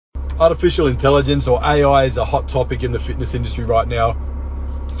artificial intelligence or AI is a hot topic in the fitness industry right now.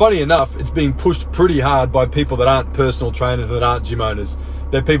 Funny enough, it's being pushed pretty hard by people that aren't personal trainers, that aren't gym owners.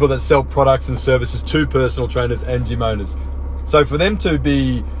 They're people that sell products and services to personal trainers and gym owners. So for them to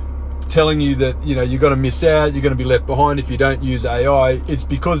be telling you that, you know, you're going to miss out, you're going to be left behind if you don't use AI, it's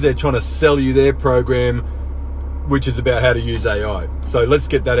because they're trying to sell you their program, which is about how to use AI. So let's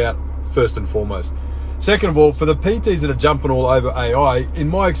get that out first and foremost. Second of all, for the PTs that are jumping all over AI, in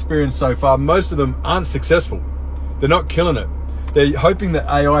my experience so far, most of them aren't successful. They're not killing it. They're hoping that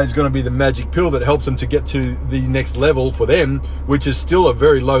AI is going to be the magic pill that helps them to get to the next level for them, which is still a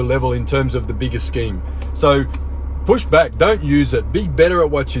very low level in terms of the bigger scheme. So push back, don't use it. Be better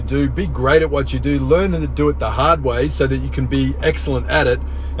at what you do, be great at what you do, learn to do it the hard way so that you can be excellent at it,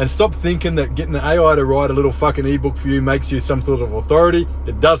 and stop thinking that getting the AI to write a little fucking ebook for you makes you some sort of authority.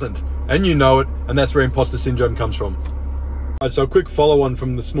 It doesn't, and you know it, and that's where imposter syndrome comes from. So a quick follow on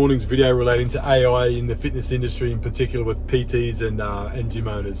from this morning's video relating to AI in the fitness industry, in particular with PTs and gym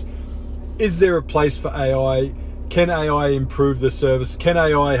owners. Is there a place for AI? Can AI improve the service? Can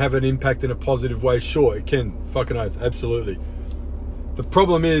AI have an impact in a positive way? Sure, it can. Fucking oath, absolutely. The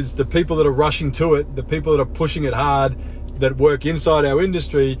problem is the people that are rushing to it, the people that are pushing it hard, that work inside our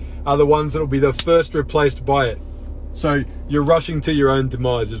industry, are the ones that will be the first replaced by it. So you're rushing to your own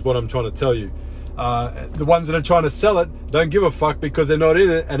demise is what I'm trying to tell you. The ones that are trying to sell it don't give a fuck because they're not in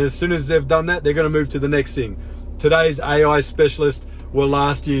it, and as soon as they've done that, they're going to move to the next thing. Today's AI specialists were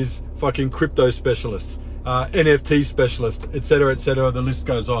last year's fucking crypto specialists, NFT specialists, etc., etc. The list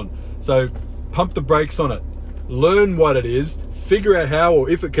goes on. So pump the brakes on it. Learn what it is, figure out how or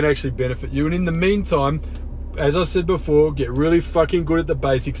if it can actually benefit you, and in the meantime, as I said before, get really fucking good at the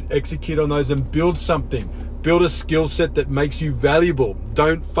basics, execute on those, and build something. Build a skill set that makes you valuable.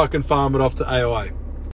 Don't fucking farm it off to AI.